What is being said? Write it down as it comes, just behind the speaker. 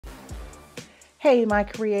Hey, my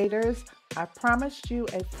creators, I promised you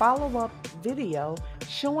a follow-up video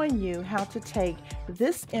showing you how to take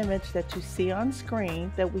this image that you see on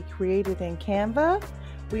screen that we created in Canva.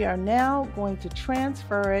 We are now going to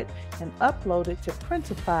transfer it and upload it to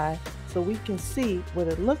Printify so we can see what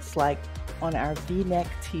it looks like on our V-neck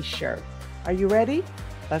t-shirt. Are you ready?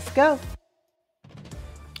 Let's go.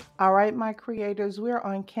 All right, my creators, we're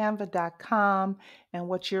on canva.com, and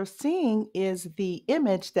what you're seeing is the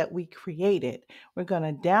image that we created. We're going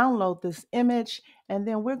to download this image and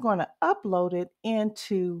then we're going to upload it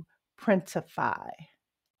into Printify.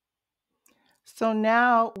 So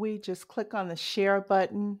now we just click on the share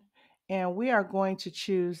button and we are going to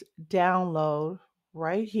choose download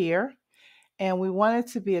right here. And we want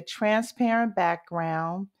it to be a transparent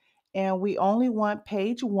background, and we only want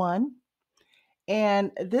page 1.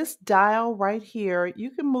 And this dial right here,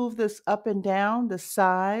 you can move this up and down, the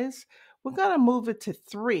size. We're going to move it to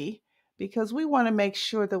 3 because we want to make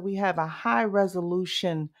sure that we have a high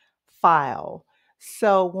resolution file.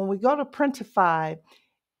 So when we go to Printify,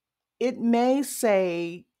 it may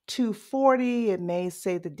say 240, it may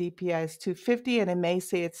say the DPI is 250, and it may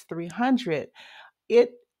say it's 300.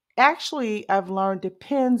 It actually, I've learned,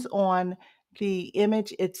 depends on the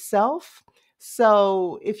image itself.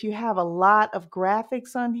 So if you have a lot of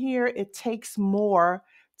graphics on here, it takes more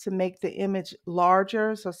to make the image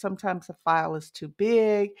larger. So sometimes the file is too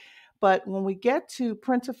big. But when we get to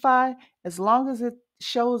Printify, as long as it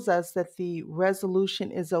shows us that the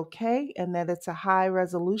resolution is okay and that it's a high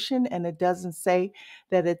resolution and it doesn't say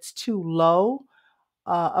that it's too low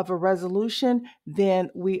of a resolution,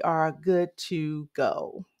 then we are good to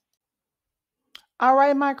go. All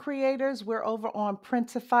right, my creators, we're over on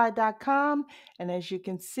printify.com. And as you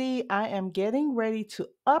can see, I am getting ready to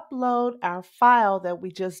upload our file that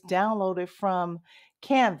we just downloaded from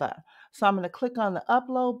Canva. So I'm going to click on the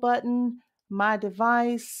upload button, my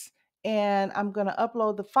device, and I'm going to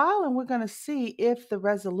upload the file, and we're going to see if the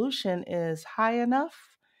resolution is high enough,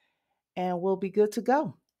 and we'll be good to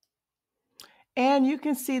go. And you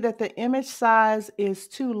can see that the image size is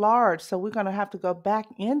too large. So we're going to have to go back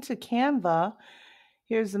into Canva.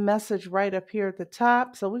 Here's the message right up here at the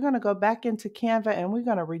top. So we're going to go back into Canva and we're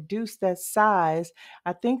going to reduce that size.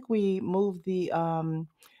 I think we moved the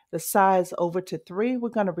size over to 3. We're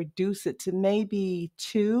going to reduce it to maybe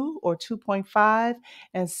 2 or 2.5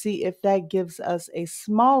 and see if that gives us a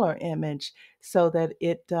smaller image so that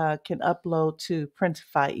it can upload to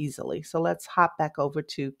Printify easily. So let's hop back over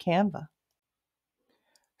to Canva.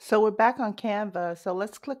 So we're back on Canva. So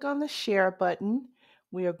let's click on the share button.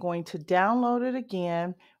 We are going to download it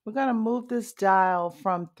again. We're going to move this dial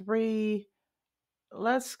from 3.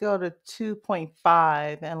 Let's go to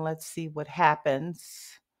 2.5 and let's see what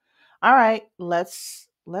happens. All right, let's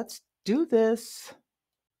do this.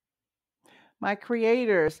 My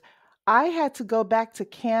creators, I had to go back to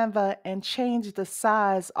Canva and change the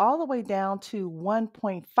size all the way down to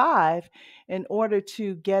 1.5 in order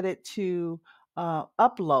to get it to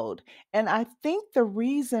upload. And I think the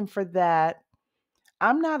reason for that,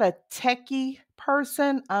 I'm not a techie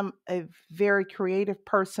person. I'm a very creative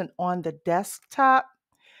person on the desktop.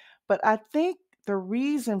 But I think the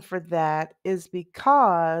reason for that is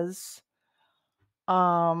because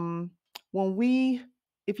um, when we,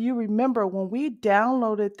 if you remember, when we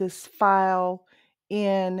downloaded this file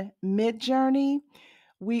in Midjourney,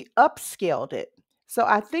 we upscaled it. So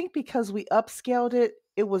I think because we upscaled it,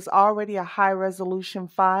 it was already a high resolution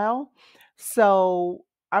file. So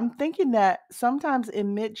I'm thinking that sometimes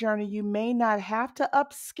in Midjourney, you may not have to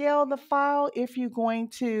upscale the file if you're going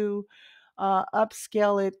to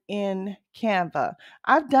upscale it in Canva.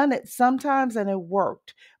 I've done it sometimes and it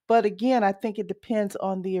worked. But again, I think it depends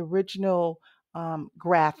on the original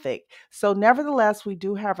graphic. So nevertheless, we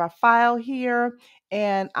do have our file here,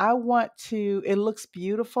 and I want to, it looks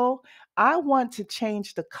beautiful. I want to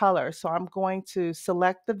change the color. So I'm going to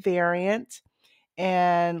select the variant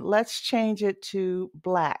and let's change it to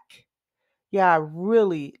black. Yeah, I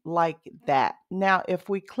really like that. Now, if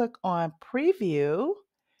we click on preview,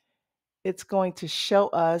 it's going to show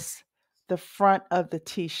us the front of the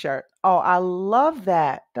t-shirt. Oh, I love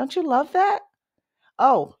that. Don't you love that?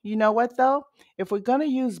 Oh, you know what though? If we're going to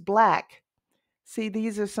use black, see,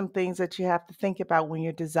 these are some things that you have to think about when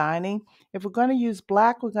you're designing. If we're going to use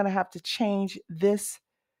black, we're going to have to change this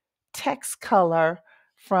text color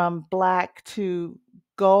from black to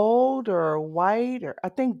gold or white, or I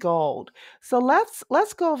think gold. So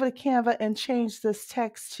let's go over to Canva and change this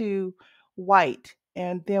text to white,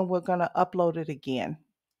 and then we're going to upload it again.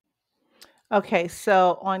 Okay,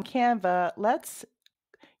 so on Canva,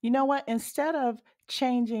 you know what? Instead of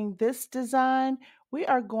changing this design, we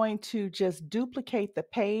are going to just duplicate the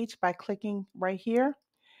page by clicking right here.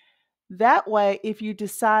 That way, if you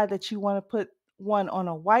decide that you want to put one on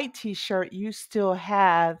a white t-shirt, you still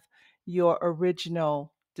have your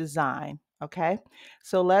original design. Okay,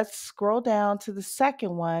 so let's scroll down to the second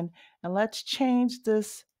one and let's change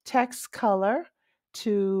this text color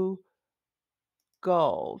to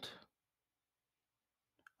gold.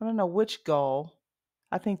 I don't know which gold.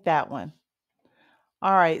 I think that one.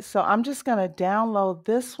 All right, so I'm just going to download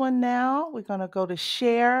this one now. We're going to go to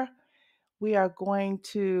share. We are going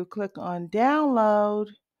to click on download.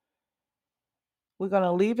 We're going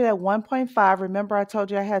to leave it at 1.5. Remember, I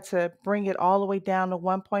told you I had to bring it all the way down to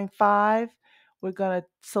 1.5. We're going to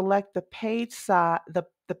select the page size,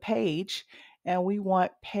 the page, and we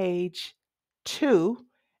want page 2,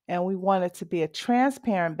 and we want it to be a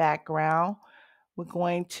transparent background. We're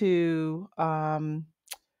going to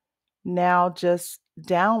now just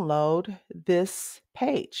download this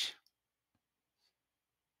page.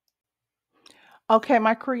 Okay,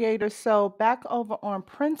 my creator, so back over on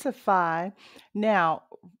Printify. Now,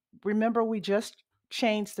 remember we just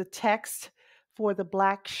changed the text for the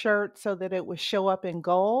black shirt so that it would show up in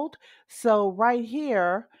gold. So right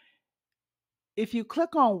here, if you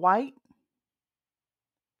click on white,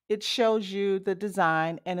 it shows you the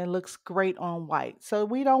design and it looks great on white. So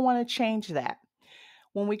we don't want to change that.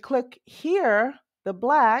 When we click here, the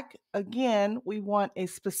black, again, we want a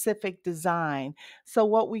specific design. So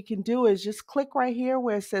what we can do is just click right here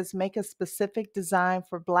where it says make a specific design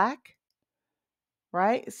for black,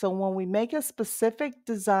 right? So when we make a specific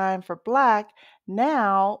design for black,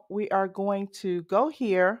 now we are going to go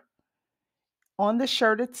here on the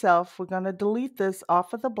shirt itself. We're going to delete this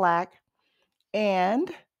off of the black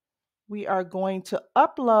and we are going to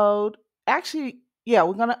upload, actually, yeah,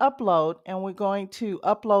 we're going to upload and we're going to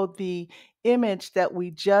upload the image that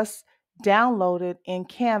we just downloaded in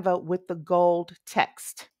Canva with the gold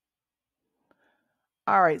text.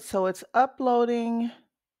 All right, so it's uploading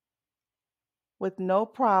with no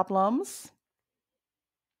problems.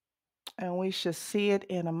 And we should see it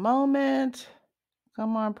in a moment.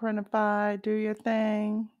 Come on, Printify, do your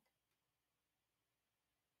thing.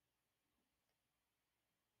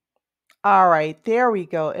 All right, there we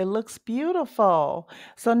go. It looks beautiful.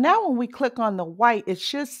 So now when we click on the white, it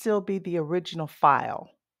should still be the original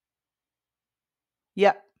file.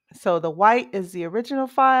 Yep. So the white is the original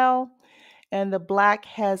file and the black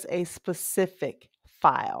has a specific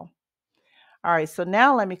file. All right, so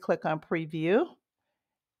now let me click on preview.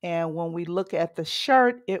 And when we look at the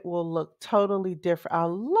shirt, it will look totally different. I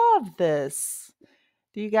love this.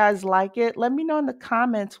 Do you guys like it? Let me know in the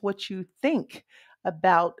comments what you think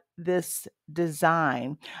about this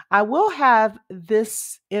design. I will have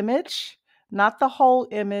this image, not the whole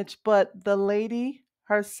image, but the lady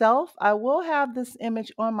herself. I will have this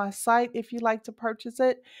image on my site if you'd like to purchase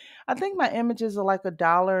it. I think my images are like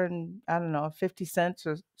 $1 and I don't know, 50 cents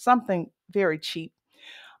or something very cheap.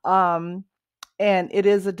 And it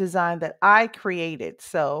is a design that I created,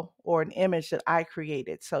 so, or an image that I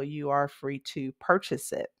created, so you are free to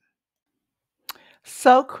purchase it.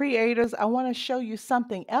 So creators, I want to show you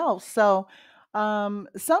something else. So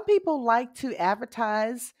some people like to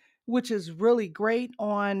advertise, which is really great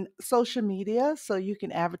on social media. So you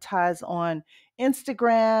can advertise on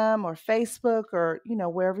Instagram or Facebook or, you know,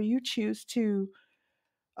 wherever you choose to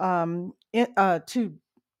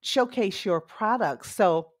showcase your products.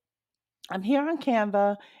 So I'm here on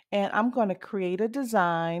Canva and I'm going to create a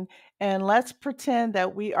design and let's pretend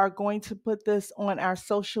that we are going to put this on our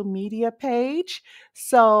social media page.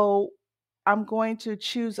 So I'm going to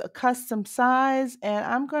choose a custom size and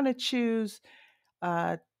I'm going to choose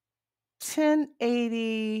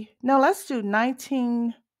 1080. No, let's do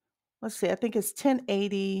 19. Let's see, I think it's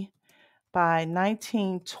 1080 by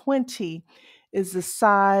 1920 is the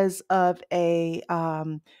size of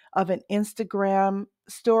an Instagram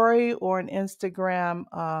story or an Instagram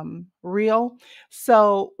reel.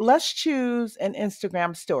 So let's choose an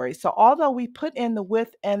Instagram story. So although we put in the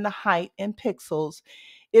width and the height in pixels,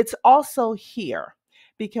 it's also here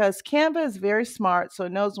because Canva is very smart. So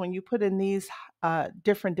it knows when you put in these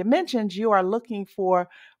different dimensions, you are looking for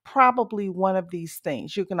probably one of these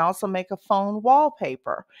things. You can also make a phone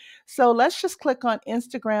wallpaper. So let's just click on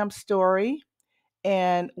Instagram story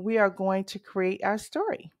and we are going to create our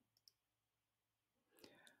story.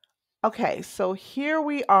 Okay, so here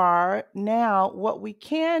we are. Now, what we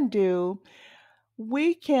can do,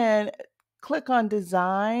 we can click on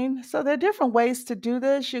design. So there are different ways to do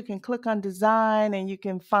this. You can click on design and you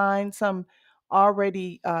can find some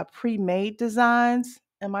already pre-made designs.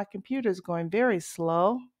 And my computer is going very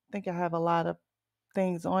slow. I think I have a lot of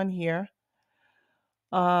things on here.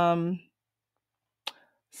 Um,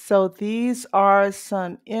 so these are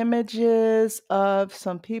some images of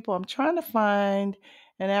some people. I'm trying to find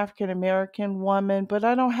an African American woman, but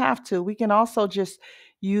I don't have to. We can also just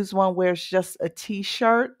use one where it's just a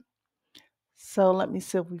t-shirt. So let me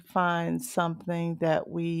see if we find something that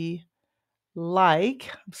we like.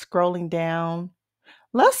 I'm scrolling down.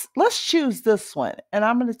 Let's choose this one. And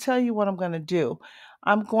I'm going to tell you what I'm going to do.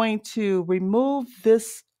 I'm going to remove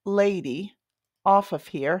this lady off of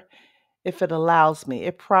here if it allows me.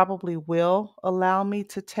 It probably will allow me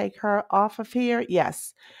to take her off of here.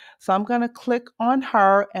 Yes. So I'm going to click on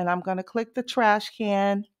her and I'm going to click the trash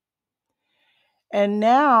can. And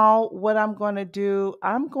now what I'm going to do,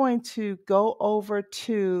 I'm going to go over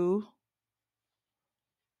to,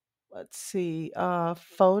 let's see,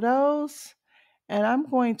 photos, and I'm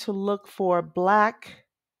going to look for black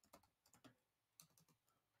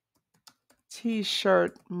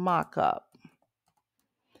t-shirt mock-up.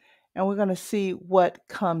 And we're going to see what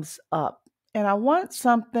comes up. And I want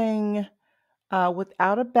something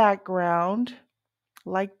without a background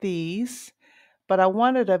like these, but I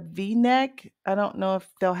wanted a V-neck. I don't know if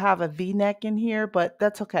they'll have a V-neck in here, but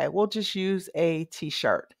that's okay. We'll just use a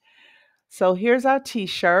t-shirt. So here's our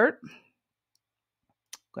t-shirt. I'm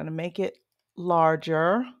going to make it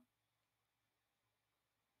larger.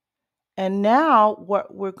 And now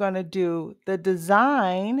what we're going to do, the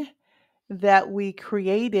design that we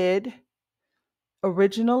created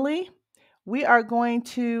originally, we are going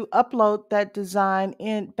to upload that design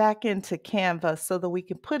back into Canva so that we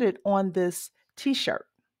can put it on this t-shirt.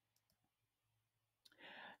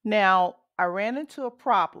 Now, I ran into a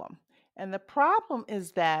problem, and the problem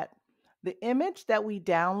is that the image that we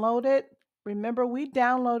downloaded, remember we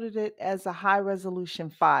downloaded it as a high resolution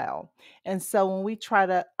file. And so when we try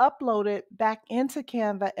to upload it back into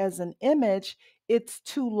Canva as an image, it's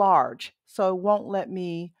too large. So it won't let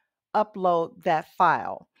me upload that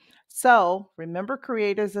file. So remember,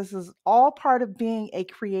 creators, this is all part of being a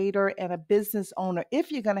creator and a business owner.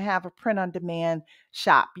 If you're going to have a print on demand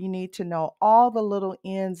shop, you need to know all the little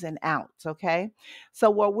ins and outs, okay? So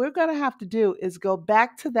what we're going to have to do is go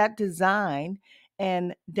back to that design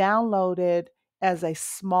and download it as a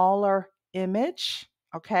smaller image,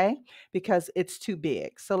 okay? Because it's too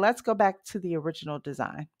big. So let's go back to the original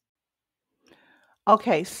design.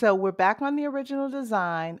 Okay, so we're back on the original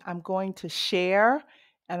design. I'm going to share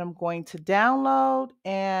and I'm going to download,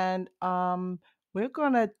 and we're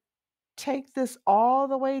going to take this all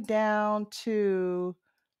the way down to zero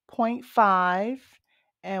point 0.5,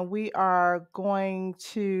 and we are going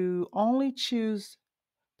to only choose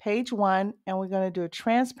page 1, and we're going to do a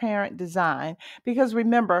transparent design, because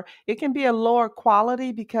remember, it can be a lower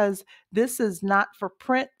quality because this is not for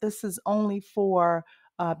print. This is only for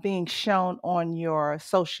being shown on your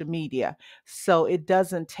social media, so it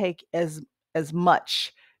doesn't take as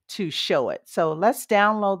much to show it. So let's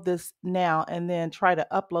download this now and then try to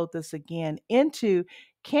upload this again into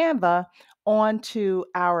Canva onto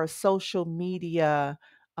our social media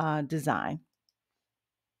design.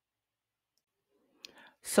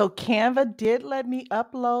 So Canva did let me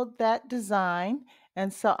upload that design.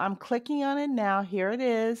 And so I'm clicking on it now. Here it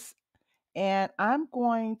is. And I'm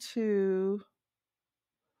going to,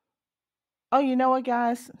 oh, you know what,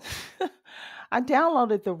 guys? I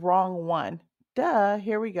downloaded the wrong one. Duh,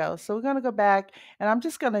 here we go. So we're going to go back and I'm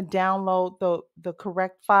just going to download the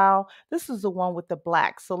correct file. This is the one with the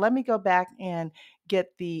black. So let me go back and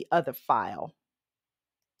get the other file.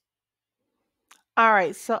 All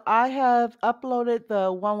right, so I have uploaded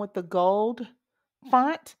the one with the gold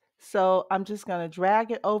font. So I'm just going to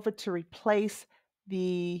drag it over to replace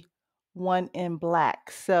the one in black.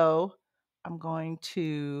 So I'm going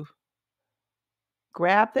to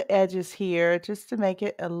grab the edges here just to make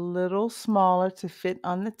it a little smaller to fit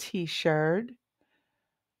on the t-shirt.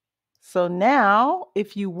 So now,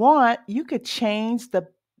 if you want, you could change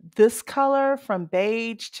this color from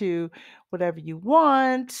beige to whatever you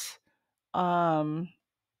want. Um,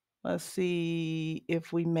 Let's see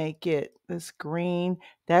if we make it this green.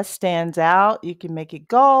 That stands out. You can make it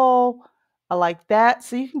gold. I like that.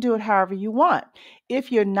 So you can do it however you want.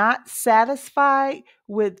 If you're not satisfied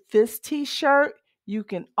with this t-shirt, you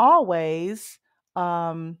can always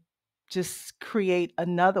just create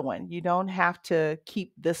another one. You don't have to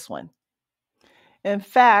keep this one. In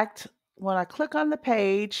fact, when I click on the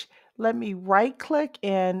page, let me right click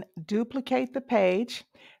and duplicate the page.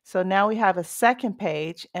 So now we have a second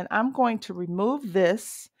page, and I'm going to remove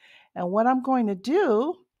this. And what I'm going to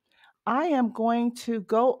do, I am going to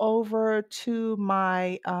go over to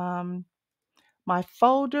my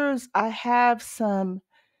folders. I have some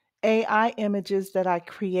AI images that I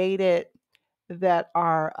created that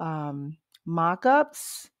are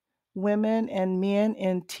mock-ups, women and men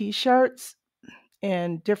in t-shirts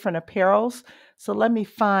and different apparels. So let me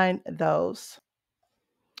find those.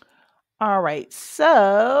 All right,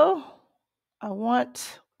 so I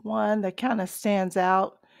want one that kind of stands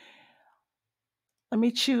out. Let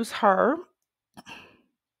me choose her.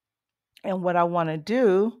 And what I want to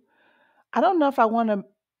do, I don't know if I want to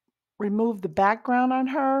remove the background on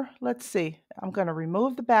her. Let's see. I'm going to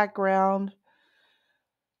remove the background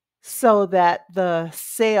so that the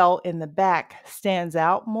sail in the back stands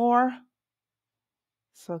out more.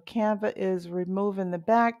 So Canva is removing the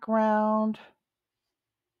background.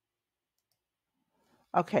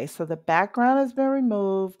 Okay, so the background has been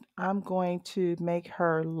removed. I'm going to make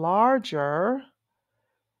her larger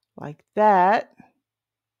like that.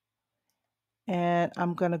 And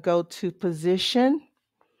I'm going to go to position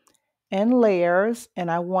and layers,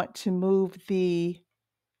 and I want to move the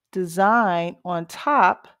design on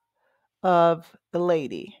top of the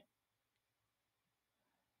lady.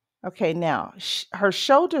 Okay, now her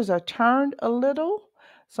shoulders are turned a little,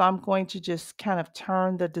 so I'm going to just kind of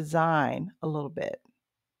turn the design a little bit.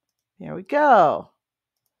 There we go.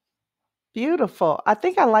 Beautiful. I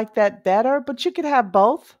think I like that better, but you could have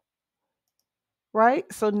both, right?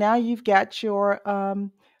 So now you've got your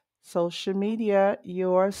social media,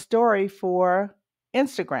 your story for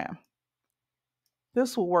Instagram.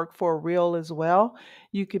 This will work for a reel as well.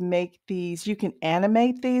 You can make these, you can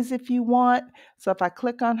animate these if you want. So if I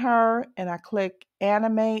click on her and I click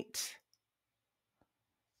animate,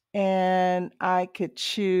 and I could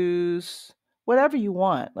choose whatever you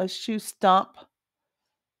want. Let's choose stump.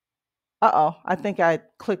 Uh-oh, I think I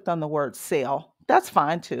clicked on the word sail. That's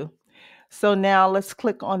fine too. So now let's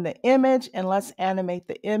click on the image and let's animate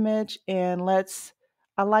the image, and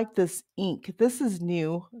I like this ink. This is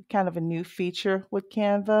new, kind of a new feature with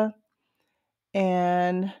Canva.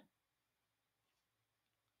 And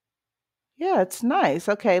yeah, it's nice.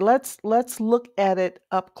 Okay, let's look at it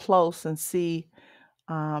up close and see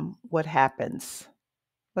what happens.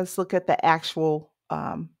 Let's look at the actual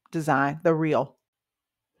design, the reel.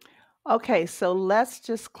 Okay, so let's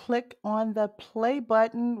just click on the play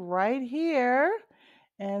button right here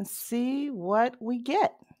and see what we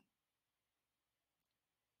get.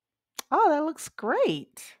 Oh, that looks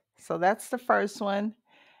great. So that's the first one,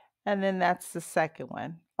 and then that's the second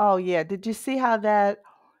one. Oh yeah, did you see how that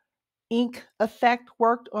ink effect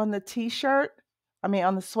worked on the t-shirt? I mean,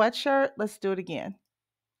 on the sweatshirt? Let's do it again.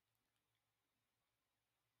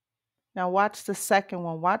 Now watch the second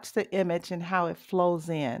one. Watch the image and how it flows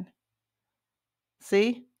in.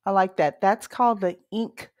 See? I like that. That's called the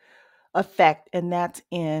ink effect, and that's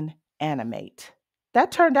in Animate.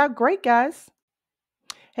 That turned out great, guys.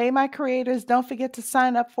 Hey, my creators, don't forget to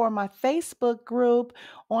sign up for my Facebook group.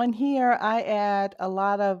 On here, I add a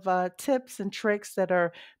lot of tips and tricks that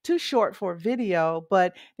are too short for video,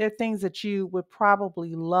 but they're things that you would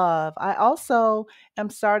probably love. I also am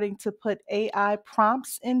starting to put AI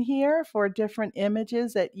prompts in here for different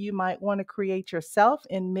images that you might want to create yourself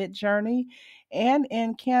in Midjourney and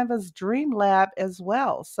in Canva's Dream Lab as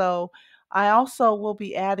well. So I also will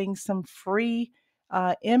be adding some free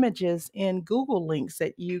images in Google links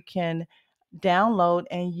that you can download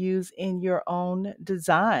and use in your own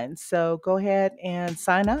design. So go ahead and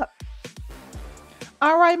sign up.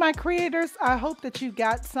 All right, my creators, I hope that you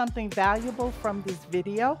got something valuable from this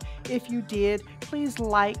video. If you did, please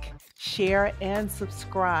like, share, and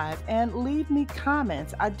subscribe, and leave me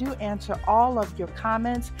comments. I do answer all of your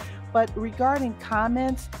comments, but regarding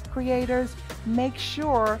comments, creators, make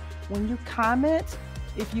sure when you comment,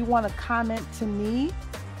 if you want to comment to me,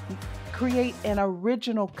 create an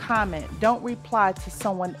original comment. Don't reply to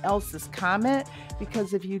someone else's comment,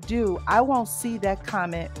 because if you do, I won't see that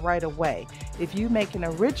comment right away. If you make an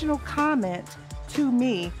original comment to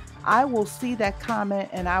me, I will see that comment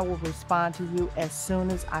and I will respond to you as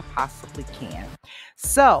soon as I possibly can.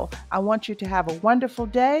 So I want you to have a wonderful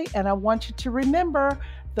day, and I want you to remember,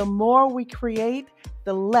 the more we create,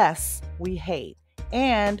 the less we hate.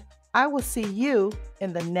 And I will see you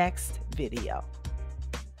in the next video.